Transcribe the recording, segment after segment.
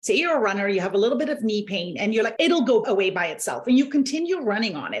Say you're a runner, you have a little bit of knee pain and you're like, it'll go away by itself. And you continue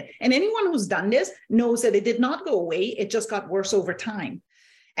running on it. And anyone who's done this knows that it did not go away. It just got worse over time.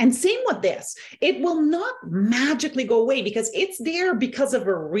 And same with this, it will not magically go away because it's there because of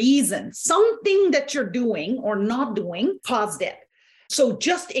a reason. Something that you're doing or not doing caused it. So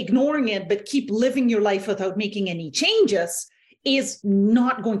just ignoring it, but keep living your life without making any changes is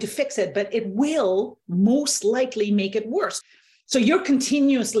not going to fix it, but it will most likely make it worse. So you're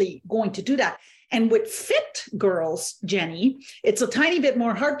continuously going to do that. And with fit girls, Jenny, it's a tiny bit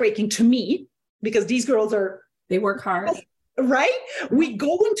more heartbreaking to me because these girls they work hard, right? We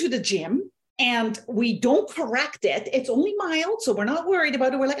go into the gym and we don't correct it. It's only mild, so we're not worried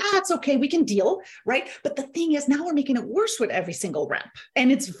about it. We're like, it's okay, we can deal, right? But the thing is, now we're making it worse with every single rep.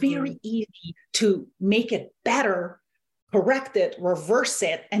 And it's very easy to make it better, correct it, reverse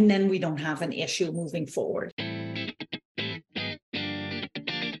it, and then we don't have an issue moving forward.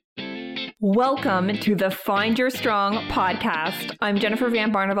 Welcome to the Find Your Strong podcast. I'm Jennifer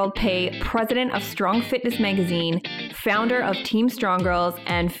Van Barneveld-Pay, president of Strong Fitness Magazine, founder of Team Strong Girls,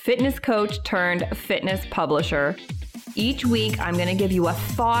 and fitness coach turned fitness publisher. Each week, I'm going to give you a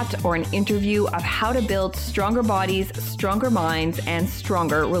thought or an interview of how to build stronger bodies, stronger minds, and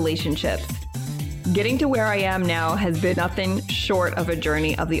stronger relationships. Getting to where I am now has been nothing short of a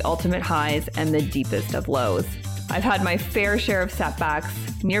journey of the ultimate highs and the deepest of lows. I've had my fair share of setbacks,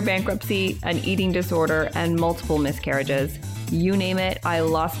 near bankruptcy, an eating disorder, and multiple miscarriages. You name it, I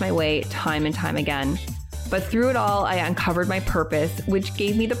lost my way time and time again. But through it all, I uncovered my purpose, which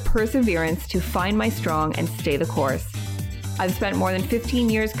gave me the perseverance to find my strong and stay the course. I've spent more than 15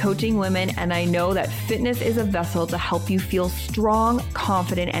 years coaching women, and I know that fitness is a vessel to help you feel strong,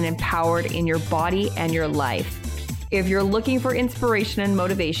 confident, and empowered in your body and your life. If you're looking for inspiration and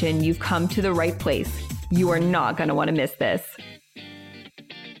motivation, you've come to the right place. You are not going to want to miss this.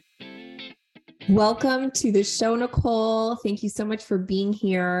 Welcome to the show, Nicole. Thank you so much for being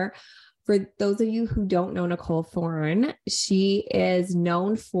here. For those of you who don't know Nicole Thorne, she is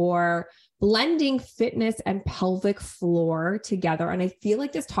known for blending fitness and pelvic floor together. And I feel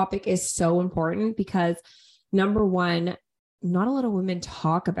like this topic is so important because, number one, not a lot of women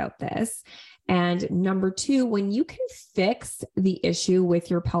talk about this. And number two, when you can fix the issue with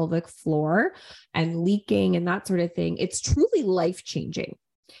your pelvic floor and leaking and that sort of thing, it's truly life-changing.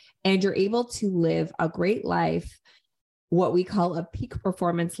 And you're able to live a great life, what we call a peak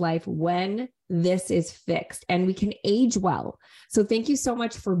performance life, when this is fixed, and we can age well. So thank you so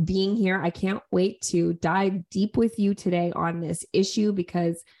much for being here. I can't wait to dive deep with you today on this issue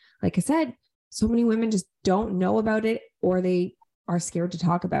because, like I said, so many women just don't know about it or they are scared to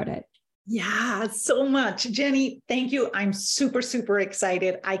talk about it. Yeah, so much. Jenny, thank you. I'm super, super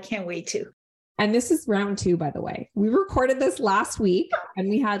excited. I can't wait to. And this is round 2, by the way. We recorded this last week and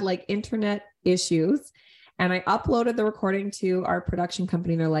we had like internet issues, and I uploaded the recording to our production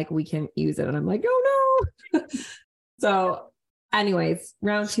company. And they're like, we can't use it. And I'm like, oh no. So anyways,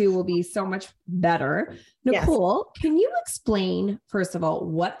 round 2 will be so much better. Nicole, yes. Can you explain, first of all,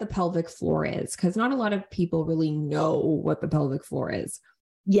 what the pelvic floor is? Because not a lot of people really know what the pelvic floor is.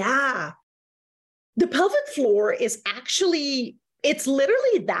 Yeah. The pelvic floor is actually, it's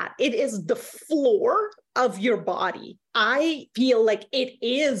literally that. It is the floor of your body. I feel like it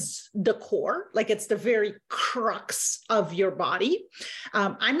is the core, like it's the very crux of your body.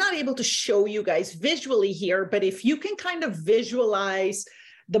 I'm not able to show you guys visually here, but if you can kind of visualize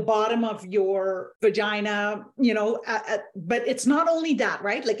the bottom of your vagina, but it's not only that,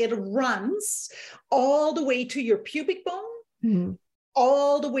 right? Like it runs all the way to your pubic bone. Mm-hmm.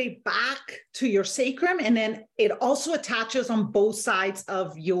 All the way back to your sacrum. And then it also attaches on both sides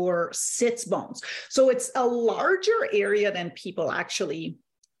of your sits bones. So it's a larger area than people actually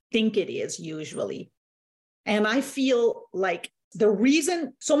think it is usually. And I feel like the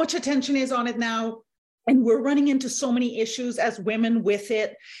reason so much attention is on it now, and we're running into so many issues as women with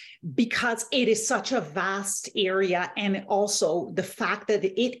it, because it is such a vast area. And also the fact that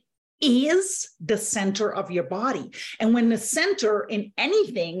it is the center of your body. And when the center in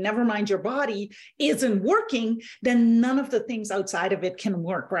anything, never mind your body, isn't working, then none of the things outside of it can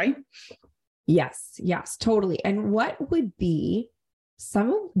work, right? Yes, totally. And what would be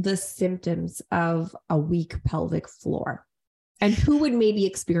some of the symptoms of a weak pelvic floor? And who would maybe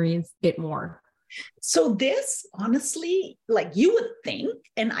experience it more? So this, honestly, like you would think,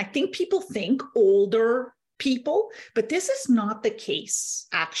 and I think people think older people, but this is not the case,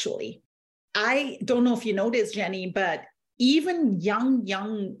 actually. I don't know if you know this, Jenny, but even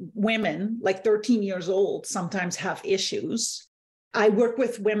young women, like 13 years old, sometimes have issues. I work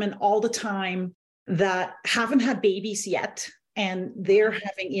with women all the time that haven't had babies yet, and they're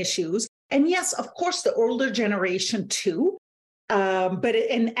having issues. And yes, of course, the older generation too,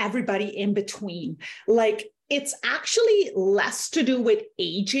 and everybody in between. Like, it's actually less to do with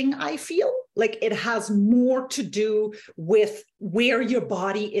aging, I feel. Like, it has more to do with where your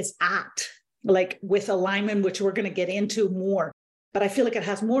body is at, like with alignment, which we're going to get into more. But I feel like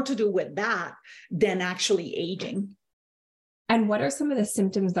it has more to do with that than actually aging. And what are some of the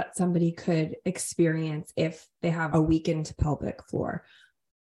symptoms that somebody could experience if they have a weakened pelvic floor?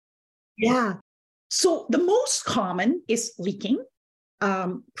 Yeah. So the most common is leaking.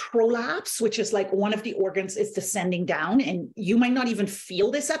 Prolapse, which is like one of the organs is descending down, and you might not even feel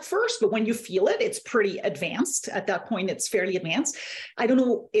this at first, but when you feel it, it's pretty advanced. At that point, it's fairly advanced. I don't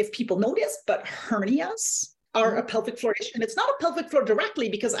know if people notice, but hernias are a pelvic floor issue. And it's not a pelvic floor directly,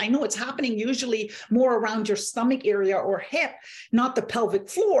 because I know it's happening usually more around your stomach area or hip, not the pelvic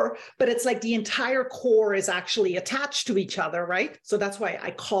floor, but it's like the entire core is actually attached to each other, right? So that's why I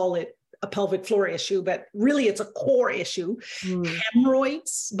call it a pelvic floor issue, but really it's a core issue.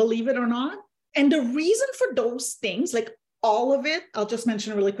 Hemorrhoids, believe it or not. And the reason for those things, like all of it, I'll just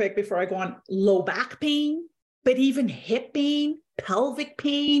mention really quick before I go on: low back pain, but even hip pain, pelvic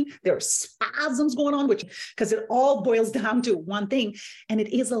pain, there's spasms going on, because it all boils down to one thing, and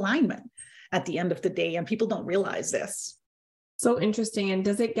it is alignment at the end of the day. And people don't realize this. So interesting. And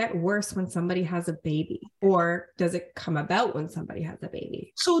does it get worse when somebody has a baby, or does it come about when somebody has a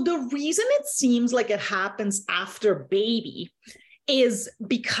baby? So the reason it seems like it happens after baby is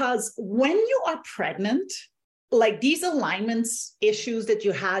because when you are pregnant, like these alignments issues that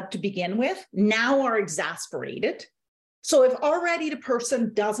you had to begin with now are exacerbated. So if already the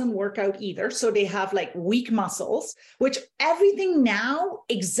person doesn't work out either, so they have like weak muscles, which everything now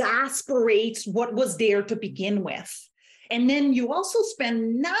exasperates what was there to begin with. And then you also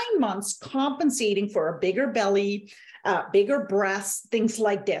spend 9 months compensating for a bigger belly, bigger breasts, things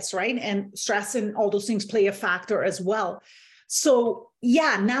like this, right? And stress and all those things play a factor as well. So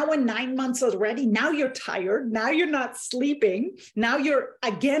yeah, now in 9 months already, now you're tired. Now you're not sleeping. Now you're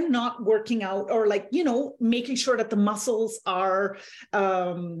again not working out, or like, making sure that the muscles are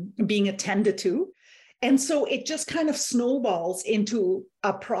being attended to. And so it just kind of snowballs into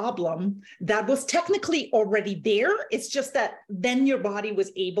a problem that was technically already there. It's just that then your body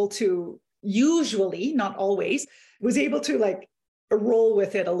was able to, usually, not always, was able to like roll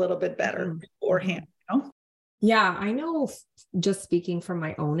with it a little bit better beforehand. Yeah, I know, just speaking from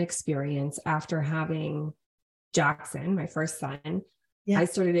my own experience, after having Jackson, my first son, I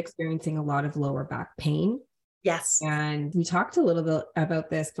started experiencing a lot of lower back pain. Yes. And we talked a little bit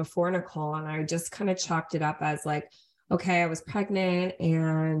about this before, Nicole, and I just kind of chalked it up as like, okay, I was pregnant,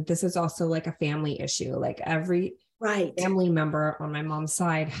 and this is also like a family issue. Like every family member on my mom's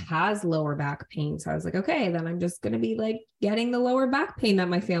side has lower back pain. So I was like, okay, then I'm just going to be like getting the lower back pain that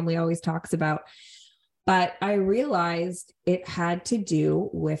my family always talks about. But I realized it had to do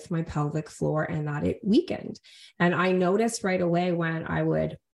with my pelvic floor and that it weakened. And I noticed right away when I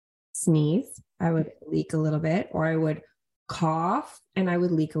would sneeze, I would leak a little bit, or I would cough and I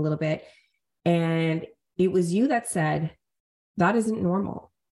would leak a little bit. And it was you that said, that isn't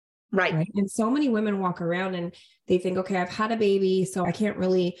normal. Right. And so many women walk around and they think, okay, I've had a baby, so I can't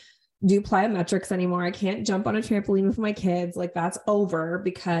really do plyometrics anymore. I can't jump on a trampoline with my kids. Like that's over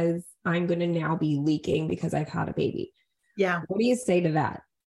because I'm going to now be leaking because I've had a baby. Yeah. What do you say to that?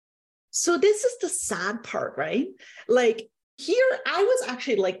 So this is the sad part, right? Like here, I was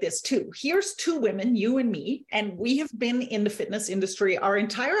actually like this too. Here's two women, you and me, and we have been in the fitness industry our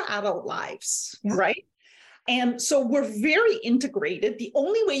entire adult lives, right? And so we're very integrated. The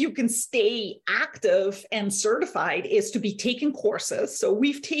only way you can stay active and certified is to be taking courses. So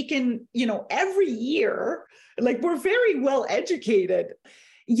we've taken, every year, like we're very well educated,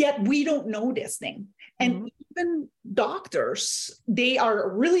 yet we don't know this thing. And even doctors, they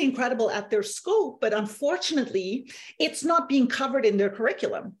are really incredible at their scope, but unfortunately, it's not being covered in their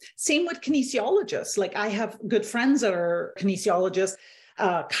curriculum. Same with kinesiologists. Like I have good friends that are kinesiologists,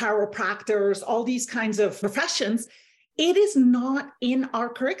 chiropractors, all these kinds of professions. It is not in our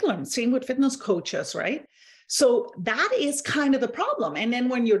curriculum. Same with fitness coaches, right? So that is kind of the problem. And then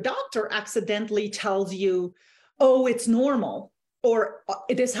when your doctor accidentally tells you, oh, it's normal, or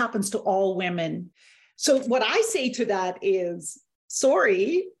this happens to all women. So what I say to that is,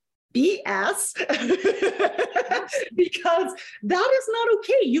 sorry, BS, because that is not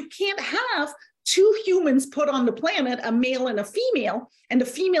okay. You can't have two humans put on the planet, a male and a female, and the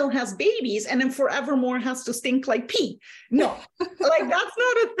female has babies and then forevermore has to stink like pee. No, like that's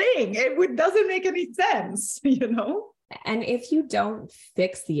not a thing. It doesn't make any sense, And if you don't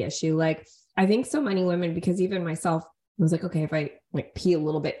fix the issue, like I think so many women, because even myself, I was like, okay, if I like pee a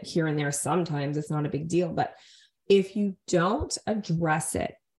little bit here and there, sometimes it's not a big deal. But if you don't address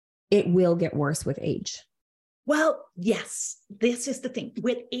it, it will get worse with age. Well, yes, this is the thing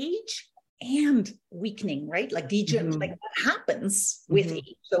with age and weakening, right? Like like that happens with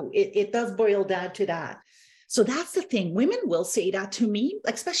age. So it does boil down to that. So that's the thing. Women will say that to me,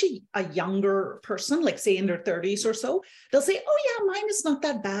 like especially a younger person, like say in their 30s or so. They'll say, oh yeah, mine is not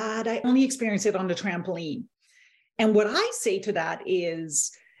that bad. I only experience it on the trampoline. And what I say to that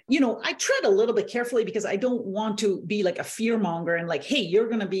is, I tread a little bit carefully because I don't want to be like a fear monger and like, hey, you're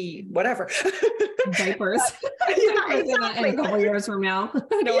going to be whatever. Diapers. Yeah, exactly. In a couple years from now.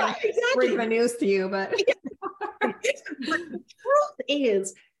 I don't want to break the news to you, but. But the truth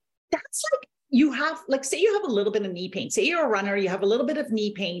is, that's like, you have, like, say you have a little bit of knee pain. Say you're a runner, you have a little bit of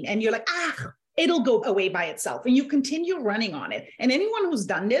knee pain, and you're like, it'll go away by itself. And you continue running on it. And anyone who's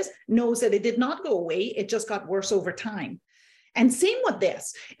done this knows that it did not go away. It just got worse over time. And same with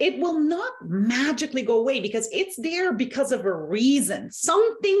this, it will not magically go away because it's there because of a reason.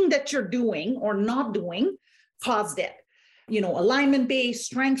 Something that you're doing or not doing caused it. Alignment-based,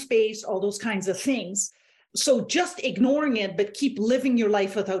 strength-based, all those kinds of things. So just ignoring it, but keep living your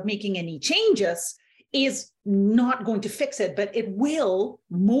life without making any changes is not going to fix it, but it will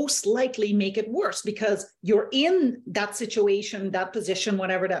most likely make it worse because you're in that situation, that position,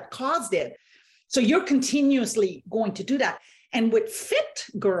 whatever that caused it. So you're continuously going to do that. And with fit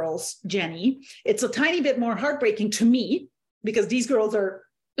girls, Jenny, it's a tiny bit more heartbreaking to me because these girls are,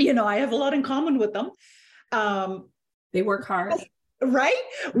 I have a lot in common with them. They work hard. Right?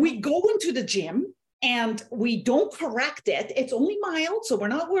 We go into the gym and we don't correct it. It's only mild, so we're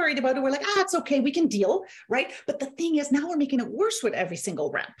not worried about it. We're like, it's okay, we can deal, right? But the thing is, now we're making it worse with every single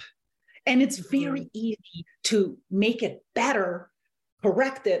rep. And it's very easy to make it better,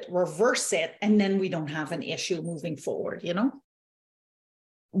 correct it, reverse it, and then we don't have an issue moving forward,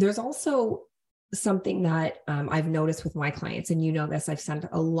 There's also something that I've noticed with my clients, and this, I've sent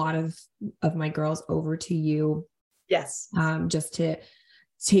a lot of my girls over to you. Yes. Just to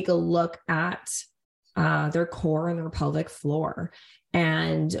take a look at their core and their pelvic floor.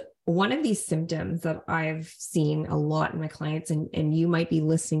 And one of these symptoms that I've seen a lot in my clients, and you might be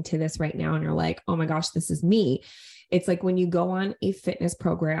listening to this right now and you're like, oh my gosh, this is me. It's like when you go on a fitness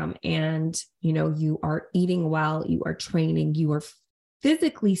program and, you are eating well, you are training, you are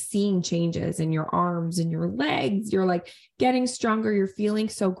physically seeing changes in your arms and your legs, you're like getting stronger, you're feeling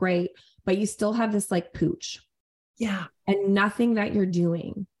so great, but you still have this like pooch. Yeah. And nothing that you're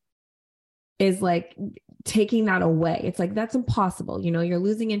doing is like taking that away. It's like, that's impossible. You're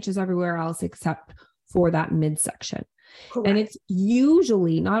losing inches everywhere else except for that midsection. Correct. And it's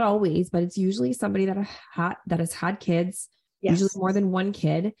usually, not always, but it's usually somebody that has had kids, yes. Usually more than one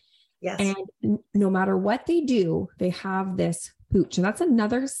kid. Yes. And no matter what they do, they have this pooch. And that's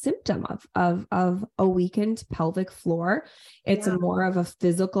another symptom of a weakened pelvic floor. It's more of a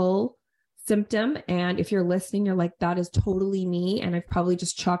physical symptom. And if you're listening, you're like, that is totally me. And I've probably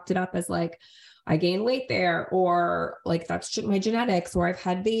just chalked it up as like, I gained weight there, or like, that's my genetics, or I've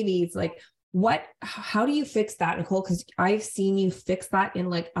had babies. Like how do you fix that, Nicole? Because I've seen you fix that in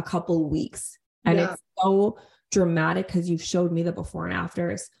like a couple of weeks. And it's so dramatic because you've showed me the before and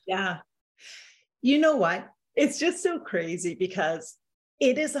afters. Yeah. You know what? It's just so crazy because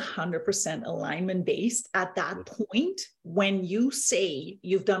it is 100% alignment based at that point when you say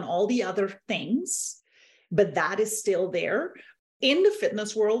you've done all the other things, but that is still there. In the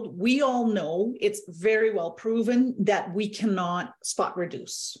fitness world, we all know it's very well proven that we cannot spot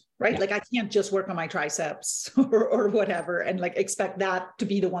reduce, right? Yeah. Like I can't just work on my triceps or whatever and like expect that to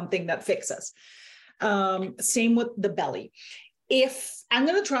be the one thing that fixes. Same with the belly. If I'm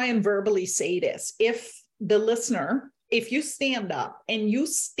going to try and verbally say this, if the listener, if you stand up and you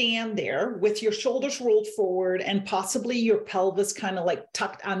stand there with your shoulders rolled forward and possibly your pelvis kind of like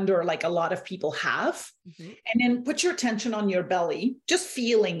tucked under, like a lot of people have, and then put your attention on your belly, just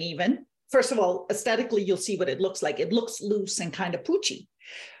feeling even. First of all, aesthetically, you'll see what it looks like. It looks loose and kind of poochy.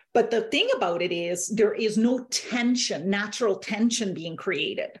 But the thing about it is there is no tension, natural tension being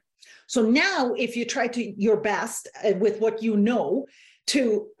created. So now if you try to your best with what you know,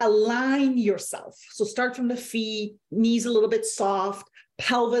 to align yourself. So start from the feet, knees a little bit soft,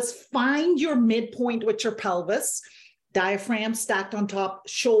 pelvis, find your midpoint with your pelvis, diaphragm stacked on top,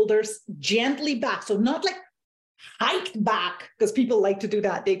 shoulders gently back. So not like hiked back, because people like to do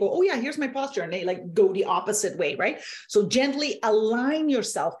that. They go, oh yeah, here's my posture. And they like go the opposite way, right? So gently align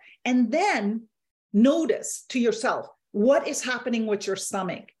yourself and then notice to yourself, what is happening with your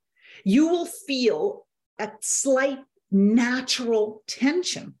stomach? You will feel a slight natural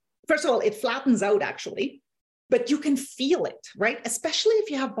tension. First of all, it flattens out actually. but you can feel it, right? Especially if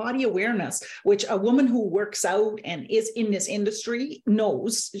you have body awareness, which a woman who works out and is in this industry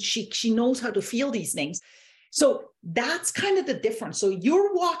knows. She knows how to feel these things. So that's kind of the difference. So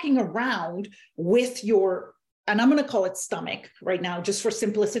you're walking around with your, and I'm going to call it stomach right now, just for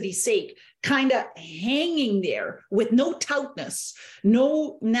simplicity's sake, kind of hanging there with no tautness,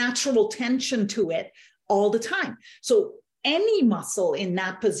 no natural tension to it all the time. So any muscle in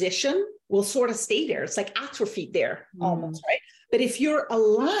that position will sort of stay there. It's like atrophied there almost, right? But if you're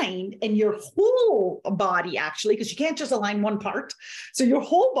aligned and your whole body actually, because you can't just align one part. So your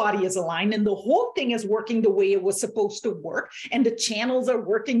whole body is aligned and the whole thing is working the way it was supposed to work. And the channels are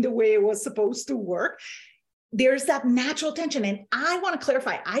working the way it was supposed to work. There's that natural tension. And I want to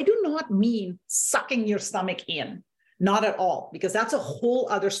clarify, I do not mean sucking your stomach in. Not at all, because that's a whole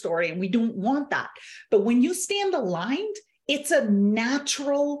other story and we don't want that. But when you stand aligned, it's a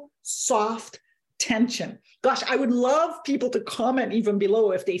natural, soft tension. Gosh, I would love people to comment even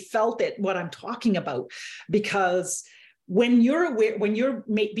below if they felt it, what I'm talking about, because when you're aware, when you're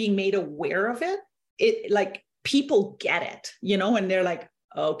being made aware of it, it like people get it, you know, and they're like,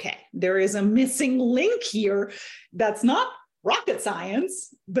 okay, there is a missing link here. That's not rocket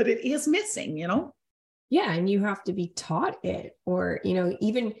science, but it is missing, you know? Yeah. And you have to be taught it, or, you know,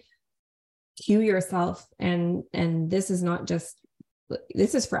 even cue yourself. And this is not just,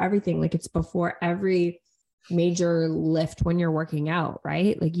 this is for everything. Like it's before every major lift when you're working out,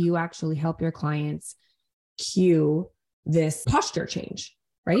 right? Like you actually help your clients cue this posture change,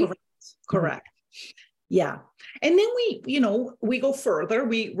 right? Correct. Yeah. And then we go further,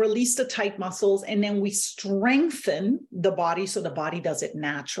 we release the tight muscles and then we strengthen the body so the body does it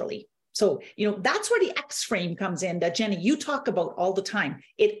naturally. So, that's where the X frame comes in that Jenny, you talk about all the time.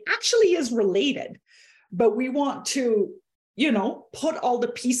 It actually is related, but we want to, put all the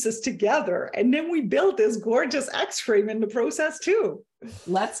pieces together. And then we build this gorgeous X frame in the process too.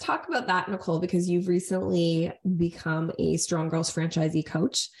 Let's talk about that, Nicole, because you've recently become a Strong Girls franchisee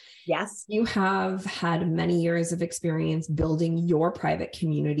coach. Yes. You have had many years of experience building your private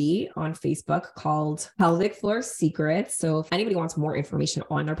community on Facebook called Pelvic Floor Secrets. So if anybody wants more information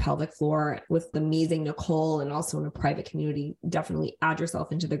on their pelvic floor with the amazing Nicole and also in a private community, definitely add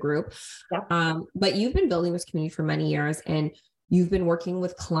yourself into the group. Yep. But you've been building this community for many years and you've been working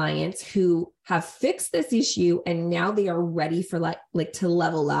with clients who have fixed this issue and now they are ready for like to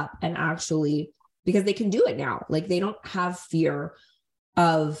level up and actually, because they can do it now. Like they don't have fear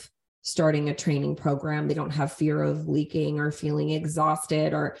of starting a training program. They don't have fear of leaking or feeling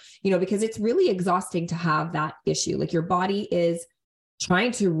exhausted or, because it's really exhausting to have that issue. Like your body is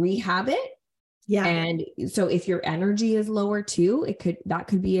trying to rehab it. Yeah. And so if your energy is lower too, that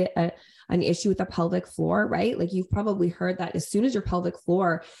could be an issue with the pelvic floor, right? Like you've probably heard that as soon as your pelvic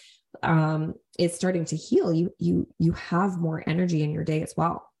floor is starting to heal, you have more energy in your day as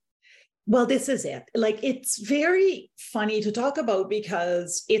well. Well, this is it. Like, it's very funny to talk about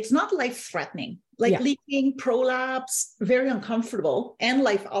because it's not life-threatening. Like leaking, prolapse, very uncomfortable and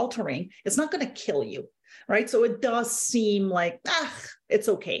life-altering. It's not going to kill you, right? So it does seem like, it's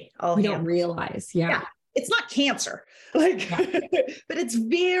okay. You don't realize. Yeah. It's not cancer, but it's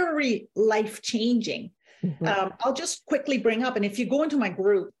very life-changing. Mm-hmm. I'll just quickly bring up, and if you go into my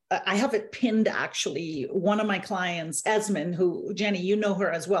group, I have it pinned actually. One of my clients, Esmond, who, Jenny, you know her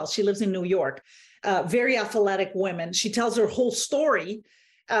as well. She lives in New York, very athletic woman. She tells her whole story.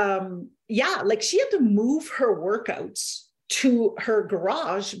 Like she had to move her workouts to her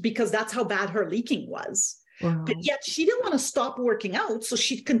garage because that's how bad her leaking was. Wow. But yet she didn't want to stop working out. So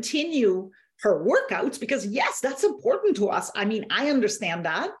she'd continue her workouts because yes, that's important to us. I mean, I understand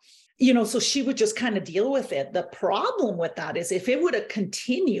that. So she would just kind of deal with it. The problem with that is if it would have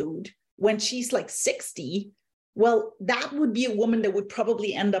continued when she's like 60, well, that would be a woman that would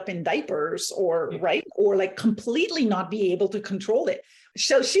probably end up in diapers or like completely not be able to control it.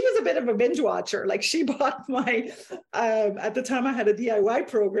 So she was a bit of a binge watcher. Like she bought my, at the time I had a DIY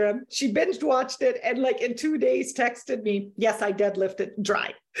program, she binge watched it and like in 2 days texted me, yes, I deadlifted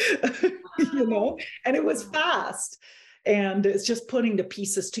dry, and it was fast. And it's just putting the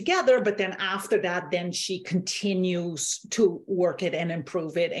pieces together. But then after that, then she continues to work it and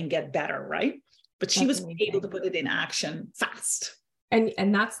improve it and get better, right? But she was able to put it in action fast.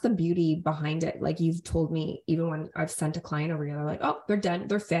 And that's the beauty behind it. Like you've told me, even when I've sent a client over here, they're like, oh, they're done.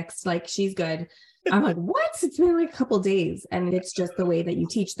 They're fixed. Like she's good. I'm like, what? It's been like a couple of days. And it's just the way that you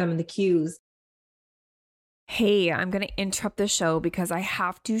teach them and the cues. Hey, I'm going to interrupt the show because I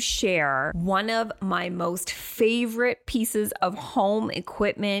have to share one of my most favorite pieces of home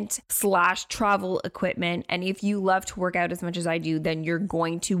equipment / travel equipment. And if you love to work out as much as I do, then you're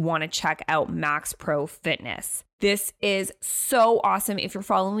going to want to check out Max Pro Fitness. This is so awesome. If you're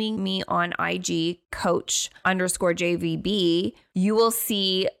following me on IG, coach_JVB, you will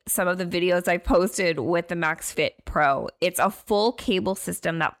see some of the videos I posted with the Max Fit Pro. It's a full cable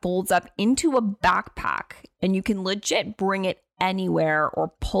system that folds up into a backpack, and you can legit bring it anywhere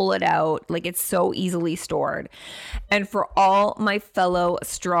or pull it out. Like, it's so easily stored. And for all my fellow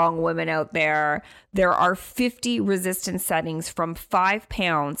strong women out there, there are 50 resistance settings from 5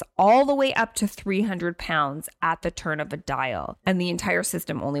 pounds all the way up to 300 pounds at the turn of a dial. And the entire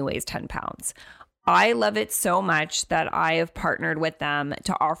system only weighs 10 pounds. I love it so much that I have partnered with them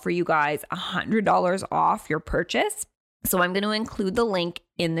to offer you guys $100 off your purchase. So I'm going to include the link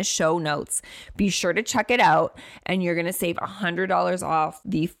in the show notes. Be sure to check it out, and you're going to save $100 off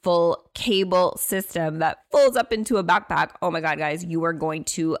the full cable system that folds up into a backpack. Oh my God, guys, you are going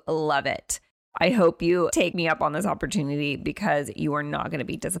to love it. I hope you take me up on this opportunity because you are not going to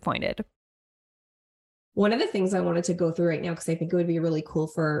be disappointed. One of the things I wanted to go through right now, because I think it would be really cool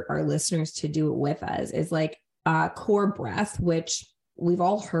for our listeners to do it with us, is like core breath, which we've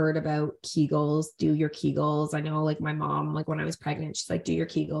all heard about Kegels, do your Kegels. I know, like, my mom, like when I was pregnant, she's like, do your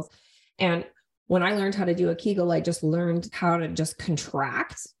Kegels. And when I learned how to do a Kegel, I just learned how to just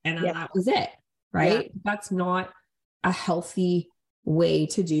contract, and that was it. Right. Yeah. That's not a healthy way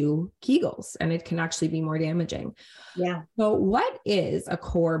to do Kegels, and it can actually be more damaging. Yeah. So what is a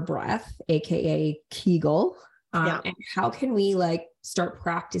core breath, AKA Kegel? And how can we like start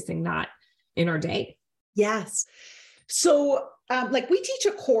practicing that in our day? Yes. So like we teach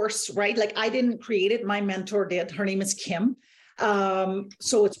a course, right? Like I didn't create it. My mentor did. Her name is Kim.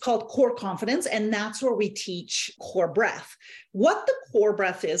 So it's called Core Confidence. And that's where we teach core breath. What the core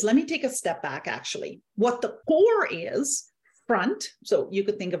breath is, let me take a step back, actually. What the core is, front. So you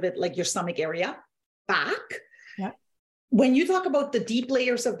could think of it like your stomach area, back. Yeah. When you talk about the deep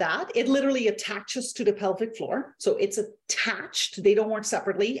layers of that, it literally attaches to the pelvic floor. So it's attached. They don't work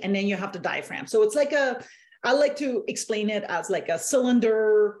separately. And then you have the diaphragm. So it's like I like to explain it as like a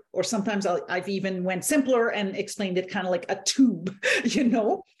cylinder, or sometimes I've even went simpler and explained it kind of like a tube, you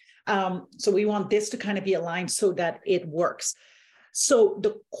know? So we want this to kind of be aligned so that it works. So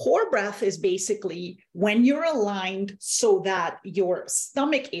the core breath is basically when you're aligned so that your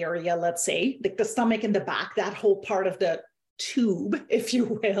stomach area, let's say, like the stomach and the back, that whole part of the tube, if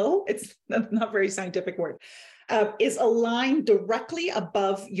you will, it's not a very scientific word, is aligned directly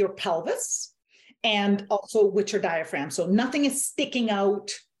above your pelvis. And also with your diaphragm. So nothing is sticking out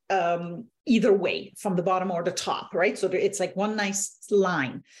either way from the bottom or the top, right? So it's like one nice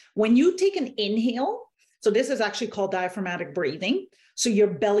line. When you take an inhale, so this is actually called diaphragmatic breathing. So your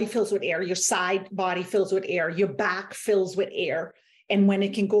belly fills with air, your side body fills with air, your back fills with air. And when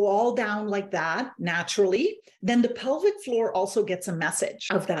it can go all down like that naturally, then the pelvic floor also gets a message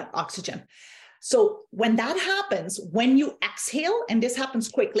of that oxygen. So when that happens, when you exhale, and this happens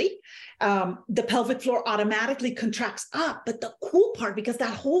quickly, the pelvic floor automatically contracts up. But the cool part, because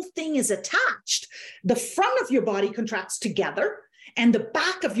that whole thing is attached, the front of your body contracts together and the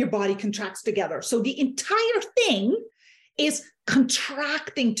back of your body contracts together. So the entire thing is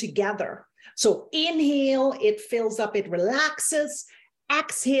contracting together. So inhale, it fills up, it relaxes.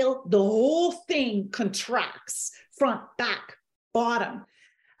 Exhale, the whole thing contracts, front, back, bottom.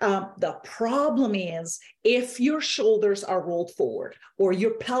 The problem is if your shoulders are rolled forward, or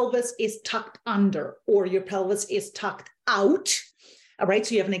your pelvis is tucked under, or your pelvis is tucked out, all right,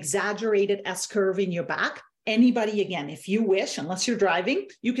 so you have an exaggerated S curve in your back. Anybody, again, if you wish, unless you're driving,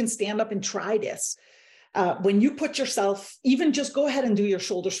 you can stand up and try this. When you put yourself, even just go ahead and do your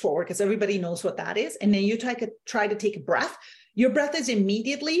shoulders forward, because everybody knows what that is. And then you try to take a breath. Your breath is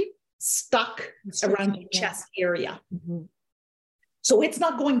immediately stuck around your chest area. Mm-hmm. So it's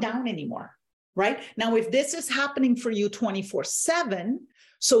not going down anymore, right? Now, if this is happening for you 24/7,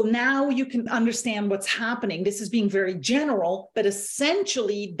 so now you can understand what's happening. This is being very general, but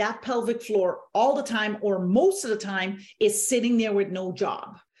essentially that pelvic floor all the time, or most of the time, is sitting there with no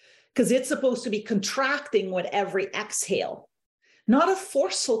job, because it's supposed to be contracting with every exhale. Not a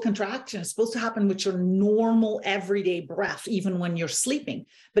forceful contraction. It's supposed to happen with your normal everyday breath, even when you're sleeping.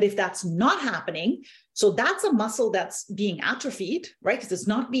 But if that's not happening, so that's a muscle that's being atrophied, right? Because it's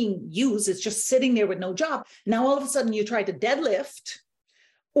not being used. It's just sitting there with no job. Now, all of a sudden you try to deadlift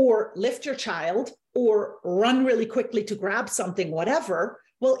or lift your child or run really quickly to grab something, whatever.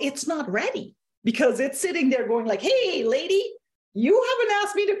 Well, it's not ready because it's sitting there going like, hey, lady, you haven't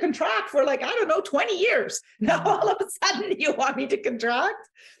asked me to contract for like, I don't know, 20 years. Now all of a sudden you want me to contract.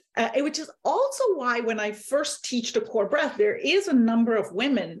 Which is also why when I first teach the core breath, there is a number of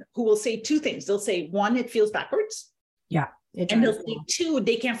women who will say two things. They'll say, one, it feels backwards. Yeah. And they'll say, two,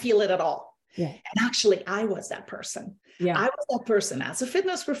 they can't feel it at all. Yeah. And actually, I was that person. Yeah. I was that person as a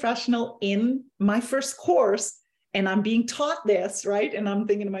fitness professional in my first course, and I'm being taught this, right? And I'm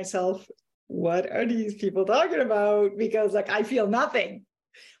thinking to myself, what are these people talking about? Because like, I feel nothing.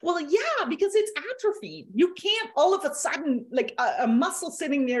 Well, yeah, because it's atrophy. You can't all of a sudden, like a muscle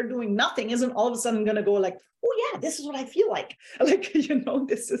sitting there doing nothing isn't all of a sudden going to go like, oh yeah, this is what I feel like. Like,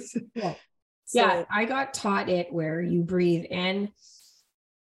 this is. Yeah. Yeah. I got taught it where you breathe in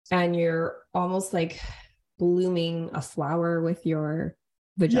and you're almost like blooming a flower with your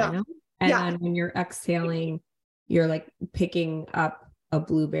vagina. Yeah. And then when you're exhaling, you're like picking up a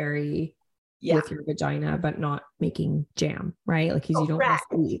blueberry with your vagina, but not making jam, right? Like, because you don't want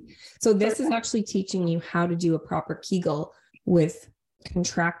to eat. So this is actually teaching you how to do a proper Kegel with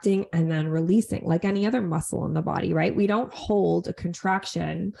contracting and then releasing, like any other muscle in the body, right? We don't hold a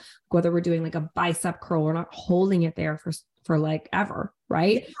contraction, whether we're doing like a bicep curl, we're not holding it there for like ever,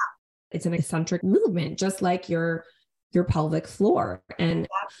 right? Yeah. It's an eccentric movement, just like your pelvic floor. And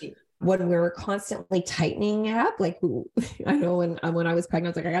when we're constantly tightening it up, like I know when I was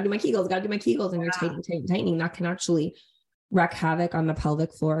pregnant, I was like, I gotta do my Kegels, and you're tightening, that can actually wreak havoc on the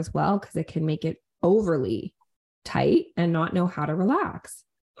pelvic floor as well, because it can make it overly tight and not know how to relax.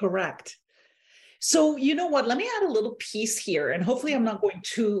 Correct. So you know what, let me add a little piece here, and hopefully I'm not going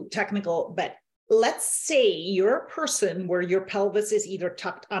too technical, but let's say you're a person where your pelvis is either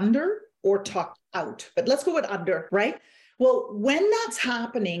tucked under or tucked out, but let's go with under, right? Well, when that's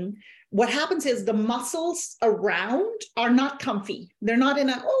happening, what happens is the muscles around are not comfy. They're not in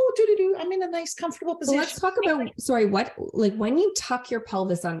I'm in a nice, comfortable position. So let's talk about, like when you tuck your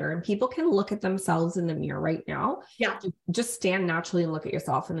pelvis under, and people can look at themselves in the mirror right now. Yeah. Just stand naturally and look at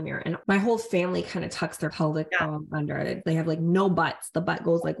yourself in the mirror. And my whole family kind of tucks their pelvic bone under. They have like no butts. The butt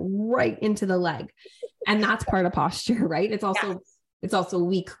goes like right into the leg. And that's part of posture, right? It's also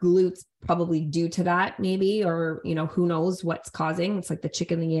weak glutes, probably due to that, maybe, or, who knows what's causing. It's like the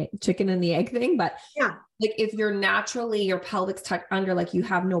chicken and the egg thing. But yeah, like if you're naturally, your pelvic's tucked under, like you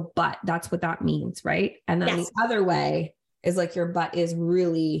have no butt, that's what that means. Right. And then the other way is like your butt is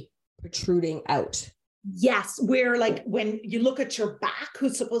really protruding out. Yes. Where like when you look at your back,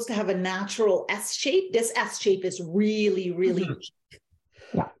 who's supposed to have a natural S shape, this S shape is really, really weak.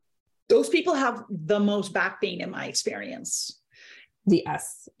 Yeah. Those people have the most back pain in my experience. The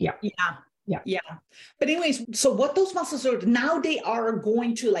S. Yeah. But anyways, so what those muscles are now, they are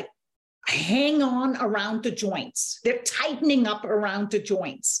going to like hang on around the joints. They're tightening up around the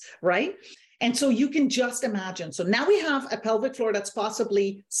joints, right? And so you can just imagine. So now we have a pelvic floor that's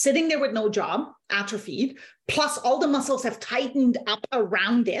possibly sitting there with no job, atrophied, plus all the muscles have tightened up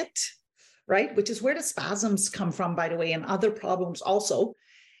around it, right? Which is where the spasms come from, by the way, and other problems also.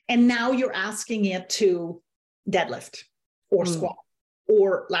 And now you're asking it to deadlift or squat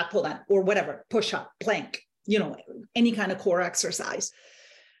or lat pull down or whatever, push up, plank, any kind of core exercise.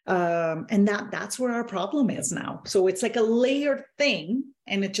 And that's where our problem is now. So it's like a layered thing,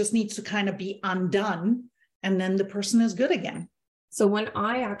 and it just needs to kind of be undone. And then the person is good again. So when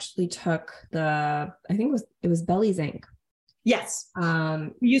I actually took I think it was Belly Zinc. Yes.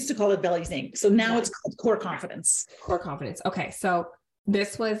 We used to call it Belly Zinc. So now it's called Core Confidence. Core Confidence. Okay. So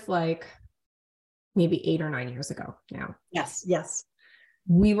this was like maybe 8 or 9 years ago now. Yes.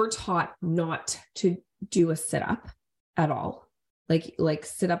 We were taught not to do a sit-up at all. Like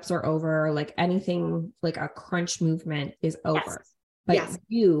sit-ups are over, like anything like a crunch movement is over. But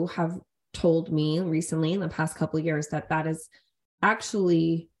you have told me recently in the past couple of years that is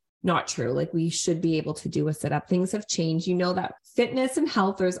actually not true. Like we should be able to do a sit-up. Things have changed. That fitness and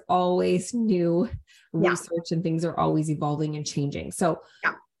health, there's always new research and things are always evolving and changing. So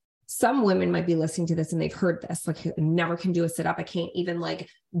some women might be listening to this and they've heard this, like, I never can do a sit up. I can't even like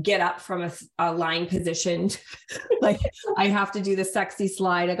get up from a lying position. Like I have to do the sexy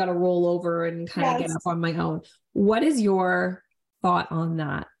slide. I got to roll over and kind of get up on my own. What is your thought on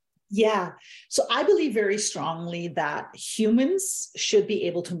that? Yeah. So I believe very strongly that humans should be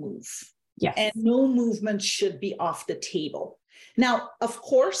able to move. Yes. And no movement should be off the table. Now, of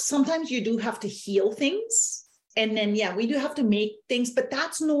course, sometimes you do have to heal things. And then, we do have to make things, but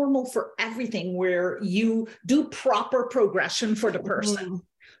that's normal for everything where you do proper progression for the person,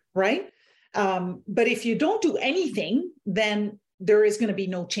 right? But if you don't do anything, then there is going to be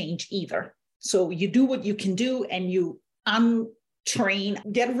no change either. So you do what you can do and you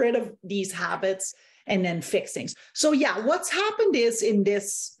untrain, get rid of these habits and then fix things. So yeah, what's happened is in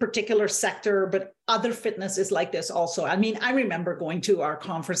this particular sector, but other fitness is like this also. I mean, I remember going to our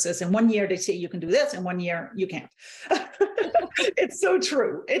conferences and one year they say you can do this and one year you can't. It's so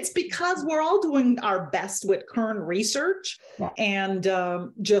true. It's because we're all doing our best with current research and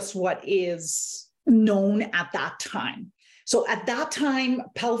just what is known at that time. So at that time,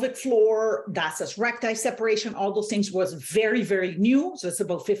 pelvic floor, vastus recti separation, all those things was very, very new. So it's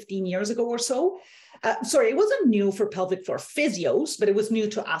about 15 years ago or so. Sorry, it wasn't new for pelvic floor physios, but it was new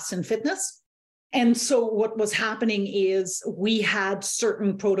to us in fitness. And so what was happening is we had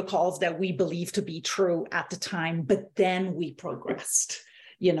certain protocols that we believed to be true at the time, but then we progressed,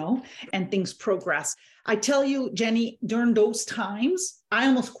 and things progress. I tell you, Jenny, during those times, I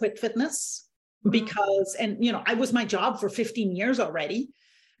almost quit fitness because, I was my job for 15 years already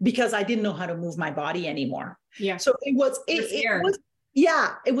because I didn't know how to move my body anymore. Yeah. So I was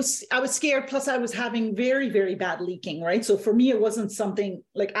scared. Plus I was having very, very bad leaking, right? So for me, it wasn't something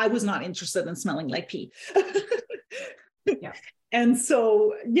like I was not interested in smelling like pee. Yeah. And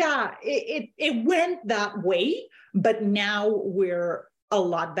so, it went that way, but now we're a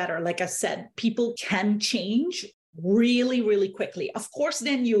lot better. Like I said, people can change really, really quickly. Of course,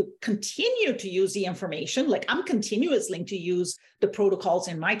 then you continue to use the information. Like I'm continuously to use the protocols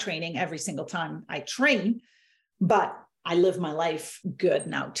in my training every single time I train, but I live my life good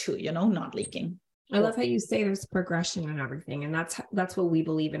now too, not leaking. I love how you say there's progression and everything. And that's what we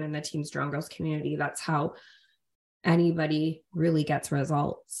believe in the Team Strong Girls community. That's how anybody really gets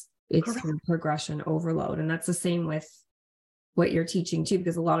results. It's through progression overload. And that's the same with what you're teaching too,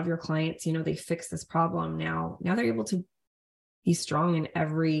 because a lot of your clients, they fix this problem now they're able to be strong in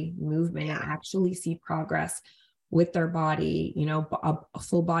every movement and actually see progress with their body, a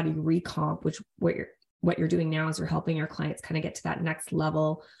full body recomp, which what you're doing now is you're helping your clients kind of get to that next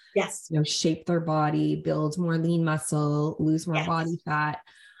level. Yes. Shape their body, build more lean muscle, lose more body fat.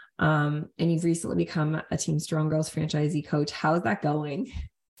 And you've recently become a Team Strong Girls franchisee coach. How's that going?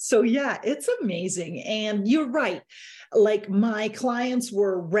 So yeah, it's amazing. And you're right. Like my clients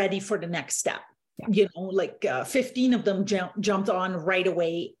were ready for the next step. 15 of them jumped on right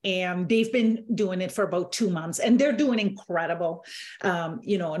away, and they've been doing it for about 2 months, and they're doing incredible,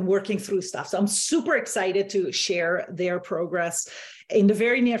 and working through stuff. So I'm super excited to share their progress in the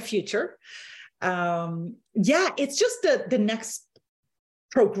very near future. It's just the next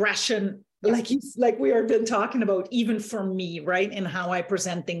progression, like we have been talking about, even for me, right? And how I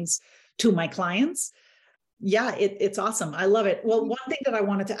present things to my clients. Yeah, it's awesome. I love it. Well, one thing that I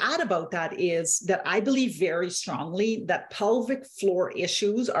wanted to add about that is that I believe very strongly that pelvic floor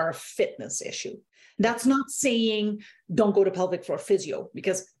issues are a fitness issue. That's not saying don't go to pelvic floor physio,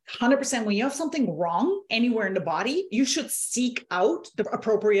 because 100% when you have something wrong anywhere in the body, you should seek out the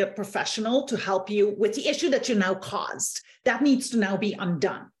appropriate professional to help you with the issue that you now caused. That needs to now be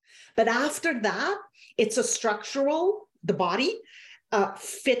undone. But after that, it's a structural, the body,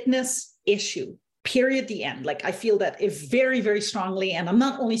 fitness issue. Period, the end. Like I feel that if very, very strongly, and I'm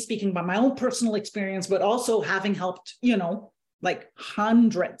not only speaking by my own personal experience, but also having helped, like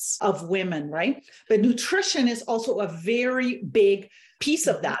hundreds of women, right? But nutrition is also a very big piece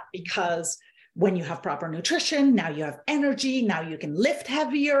of that, because when you have proper nutrition, now you have energy, now you can lift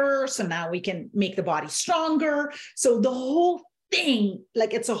heavier. So now we can make the body stronger. So the whole thing,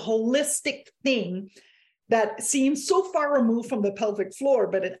 like it's a holistic thing that seems so far removed from the pelvic floor,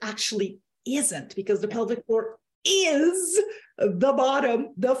 but it actually isn't, because the pelvic floor is the bottom,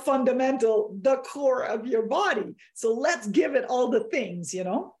 the fundamental, the core of your body. So let's give it all the things,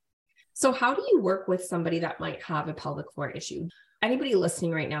 So how do you work with somebody that might have a pelvic floor issue? Anybody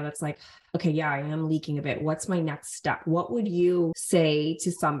listening right now that's like, okay, yeah, I am leaking a bit. What's my next step? What would you say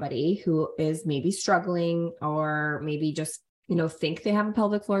to somebody who is maybe struggling, or maybe just, think they have a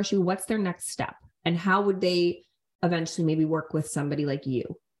pelvic floor issue? What's their next step? And how would they eventually maybe work with somebody like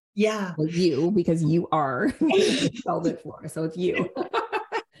you? Yeah. Well, you, because you are pelvic floor. So it's you.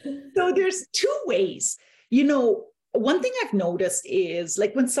 So there's two ways. One thing I've noticed is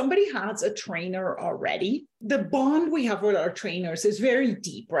like when somebody has a trainer already, the bond we have with our trainers is very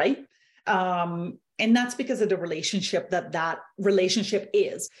deep, right? And that's because of the relationship that relationship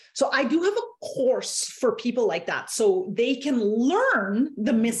is. So I do have a course for people like that, so they can learn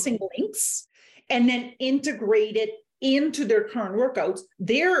the missing links and then integrate it into their current workouts.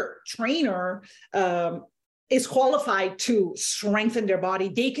 Their trainer is qualified to strengthen their body.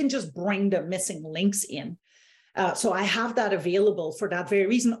 They can just bring the missing links in. So I have that available for that very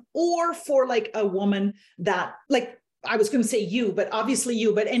reason, or for like a woman that like I was going to say you, but obviously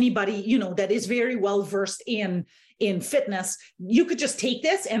you, but anybody, you know, that is very well versed in fitness, you could just take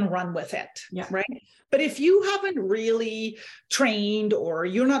this and run with it. Yeah. Right. But if you haven't really trained, or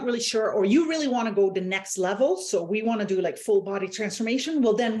you're not really sure, or you really want to go the next level, so we want to do like full body transformation,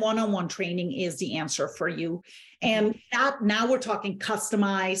 well, then one-on-one training is the answer for you. And that, now we're talking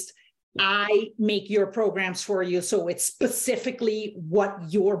customized. I make your programs for you, so it's specifically what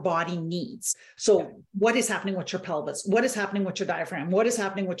your body needs. So what is happening with your pelvis? What is happening with your diaphragm? What is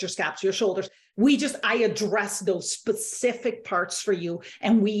happening with your scaps, your shoulders? I address those specific parts for you.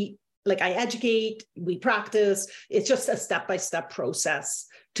 And I educate, we practice. It's just a step-by-step process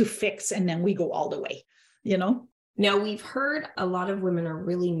to fix. And then we go all the way, you know? Now, we've heard a lot of women are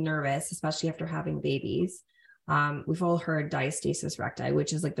really nervous, especially after having babies. We've all heard diastasis recti,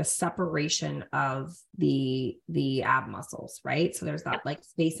 which is like the separation of the ab muscles, right? So there's that like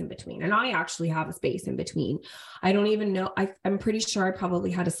space in between. And I actually have a space in between. I don't even know. I'm pretty sure I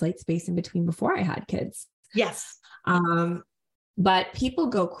probably had a slight space in between before I had kids. Yes. But people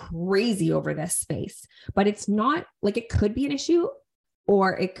go crazy over this space, but it's not like, it could be an issue,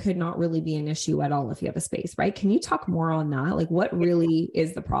 or it could not really be an issue at all if you have a space, right? Can you talk more on that? Like, what really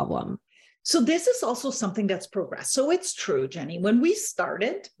is the problem? So this is also something that's progressed. So it's true, Jenny. When we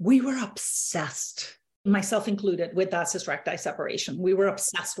started, we were obsessed, myself included, with diastasis recti separation. We were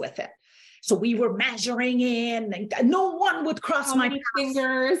obsessed with it. So we were measuring in, and no one would cross my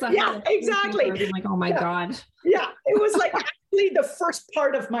fingers. Yeah, exactly. I'm like, oh my God. Yeah, it was like actually the first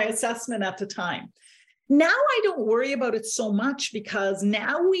part of my assessment at the time. Now I don't worry about it so much, because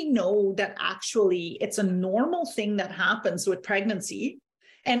now we know that actually it's a normal thing that happens with pregnancy.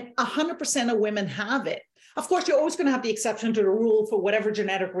 And 100% of women have it. Of course, you're always going to have the exception to the rule for whatever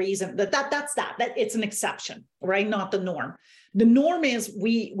genetic reason. That's it's an exception, right? Not the norm. The norm is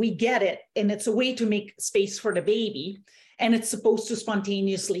we get it, and it's a way to make space for the baby, and it's supposed to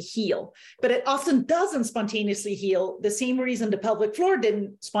spontaneously heal. But it often doesn't spontaneously heal. The same reason the pelvic floor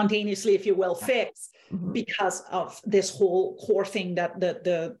didn't spontaneously, if you will, fix, because of this whole core thing, that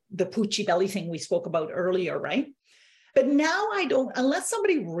the Poochie belly thing we spoke about earlier, right? But now I don't, unless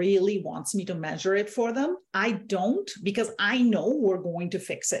somebody really wants me to measure it for them, I don't, because I know we're going to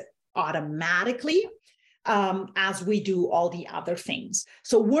fix it automatically as we do all the other things.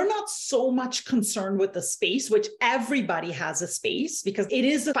 So we're not so much concerned with the space, which everybody has a space, because it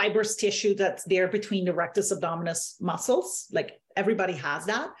is a fibrous tissue that's there between the rectus abdominis muscles. Like everybody has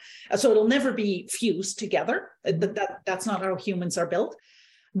that. So it'll never be fused together. That's not how humans are built.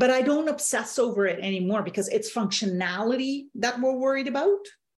 But I don't obsess over it anymore, because it's functionality that we're worried about.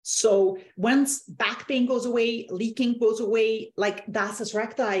 So once back pain goes away, leaking goes away, like diastasis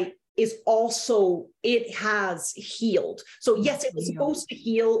recti is also, it has healed. So yes, it was supposed to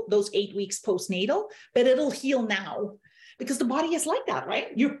heal those 8 weeks postnatal, but it'll heal now, because the body is like that,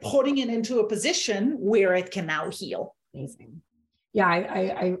 right? You're putting it into a position where it can now heal. Amazing. Yeah,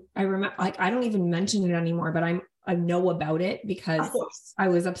 I remember, like, I don't even mention it anymore, but I know about it because I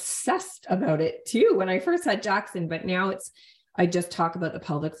was obsessed about it too when I first had Jackson, but now I just talk about the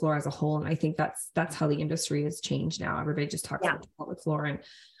pelvic floor as a whole. And I think that's how the industry has changed now. Everybody just talks about the pelvic floor and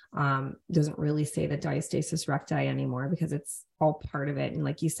doesn't really say the diastasis recti anymore, because it's all part of it. And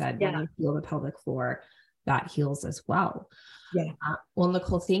like you said, when you feel the pelvic floor, that heals as well. Yeah. Well,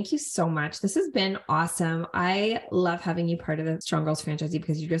 Nicole, thank you so much. This has been awesome. I love having you part of the Strong Girls franchisee,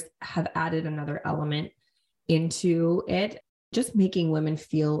 because you just have added another element into it, just making women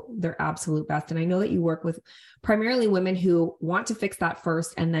feel their absolute best. And I know that you work with primarily women who want to fix that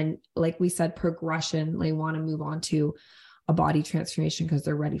first. And then, like we said, progression, they want to move on to a body transformation because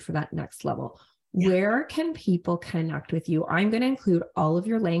they're ready for that next level. Yeah. Where can people connect with you? I'm going to include all of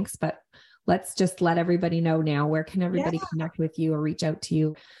your links, but let's just let everybody know now, where can everybody connect with you or reach out to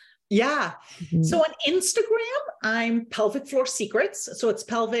you? Yeah. So on Instagram, I'm Pelvic Floor Secrets. So it's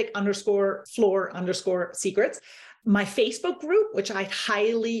pelvic_floor_secrets. My Facebook group, which I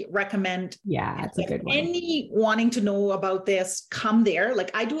highly recommend. Yeah, it's a good one. Any wanting to know about this, come there.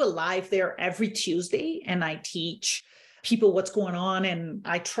 Like I do a live there every Tuesday, and I teach people what's going on. And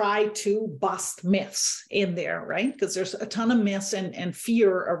I try to bust myths in there, right? Because there's a ton of myths and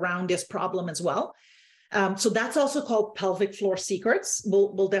fear around this problem as well. So that's also called Pelvic Floor Secrets.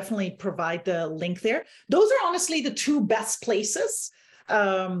 We'll definitely provide the link there. Those are honestly the two best places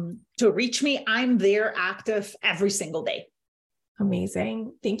to reach me. I'm there active every single day.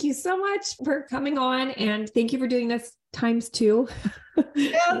 Amazing. Thank you so much for coming on, and thank you for doing this ×2.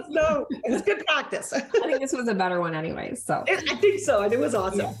 Yes, no, it's good practice. I think this was a better one anyway. So I think so. And it was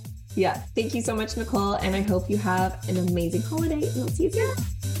awesome. Yeah. Thank you so much, Nicole. And I hope you have an amazing holiday, and we'll see you soon.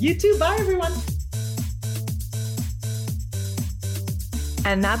 You too. Bye, everyone.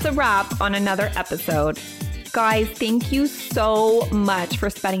 And that's a wrap on another episode. Guys, thank you so much for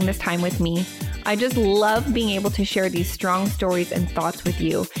spending this time with me. I just love being able to share these strong stories and thoughts with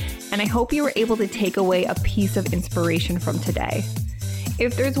you. And I hope you were able to take away a piece of inspiration from today.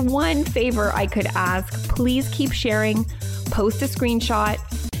 If there's one favor I could ask, please keep sharing, post a screenshot,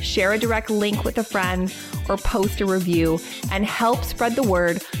 share a direct link with a friend, or post a review and help spread the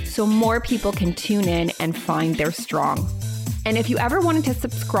word so more people can tune in and find their strong. And if you ever wanted to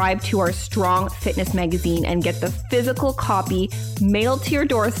subscribe to our Strong Fitness magazine and get the physical copy mailed to your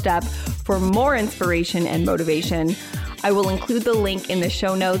doorstep for more inspiration and motivation, I will include the link in the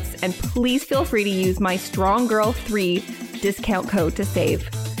show notes, and please feel free to use my Strong Girl 3 discount code to save.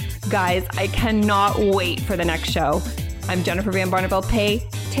 Guys, I cannot wait for the next show. I'm Jennifer Van Barneveld Pay.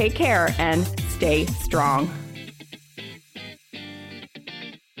 Take care and stay strong.